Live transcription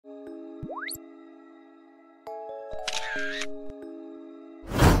Hey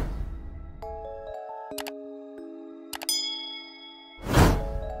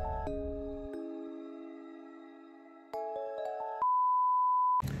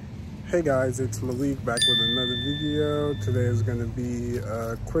guys, it's Malik back with another video. Today is going to be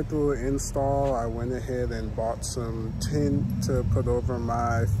a quick little install. I went ahead and bought some tint to put over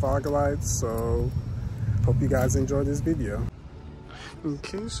my fog lights, so hope you guys enjoy this video.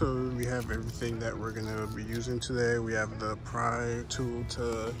 Okay, so we have everything that we're going to be using today. We have the pry tool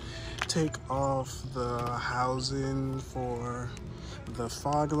to take off the housing for the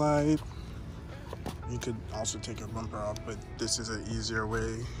fog light. You could also take your bumper off, but this is an easier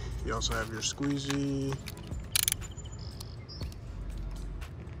way. You also have your squeegee,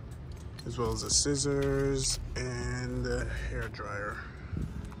 as well as the scissors and the hair dryer.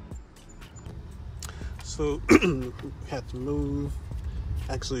 So had to move.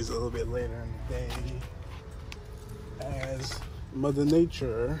 Actually, it's a little bit later in the day, as Mother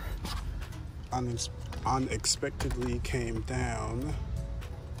Nature unexpectedly came down.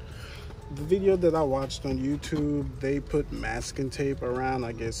 The video that I watched on YouTube, they put masking tape around,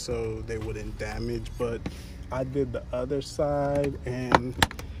 I guess, so they wouldn't damage, but I did the other side and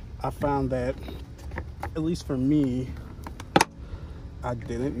I found that, at least for me, I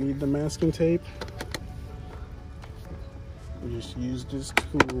didn't need the masking tape. You just use this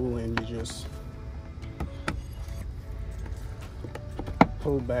tool and you just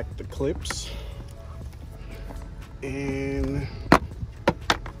pull back the clips and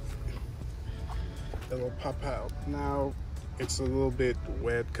it'll pop out. Now it's a little bit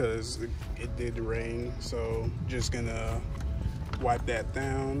wet because it did rain, so just gonna wipe that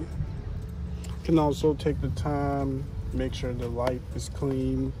down. You can also take the time, make sure the light is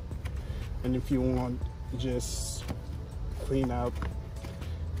clean, and if you want, just clean out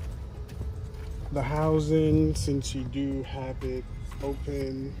the housing since you do have it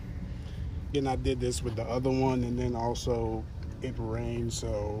open. Again, I did this with the other one, and then also it rained,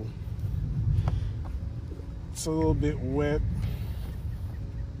 so it's a little bit wet.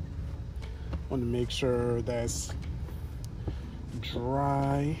 Want to make sure that's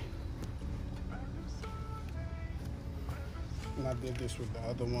dry. And I did this with the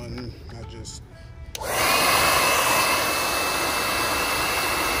other one. I just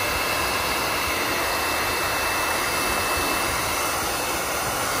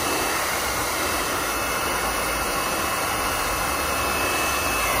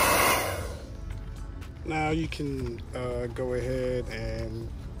now you can go ahead, and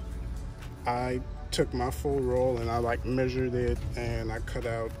I took my full roll and I measured it and I cut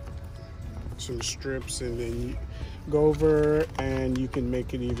out some strips, and then you go over and you can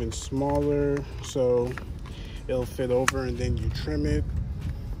make it even smaller so it'll fit over, and then you trim it.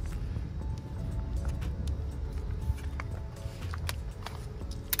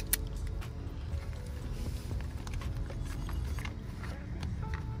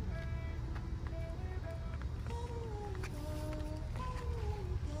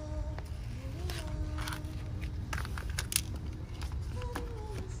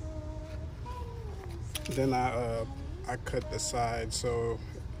 Then I cut the side, so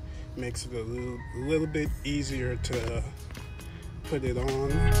it makes it a little bit easier to put it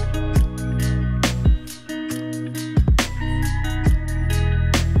on.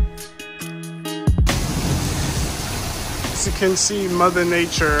 As you can see, Mother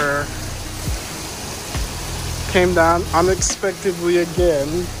Nature came down unexpectedly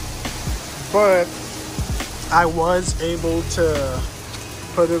again, but I was able to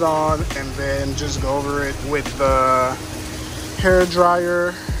put it on and then just go over it with the hair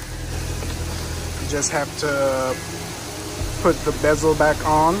dryer. You just have to put the bezel back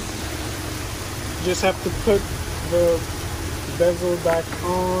on. Just have to put the bezel back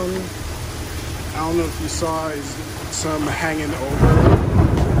on. I don't know if you saw, is some hanging over,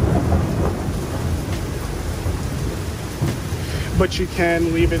 but you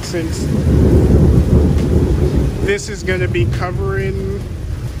can leave it since this is going to be covering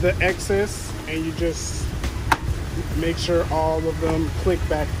the excess, and you just make sure all of them click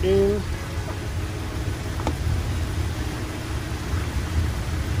back in.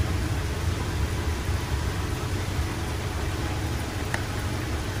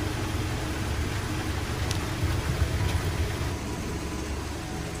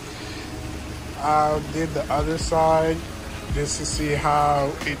 I did the other side just to see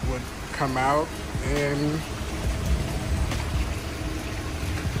how it would come out, and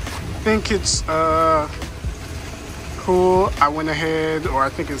I think it's cool. I went ahead, or I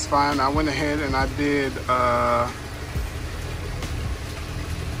think it's fine. I went ahead and I did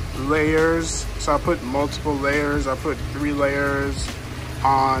layers. So I put multiple layers. I put 3 layers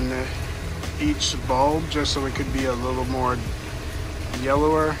on each bulb just so it could be a little more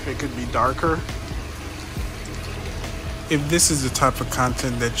yellower. It could be darker. If this is the type of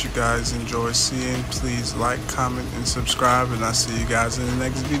content that you guys enjoy seeing, please like, comment, and subscribe, and I'll see you guys in the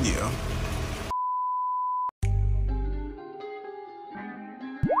next video.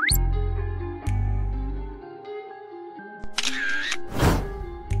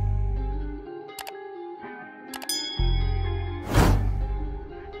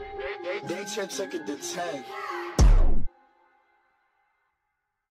 They check it the tank.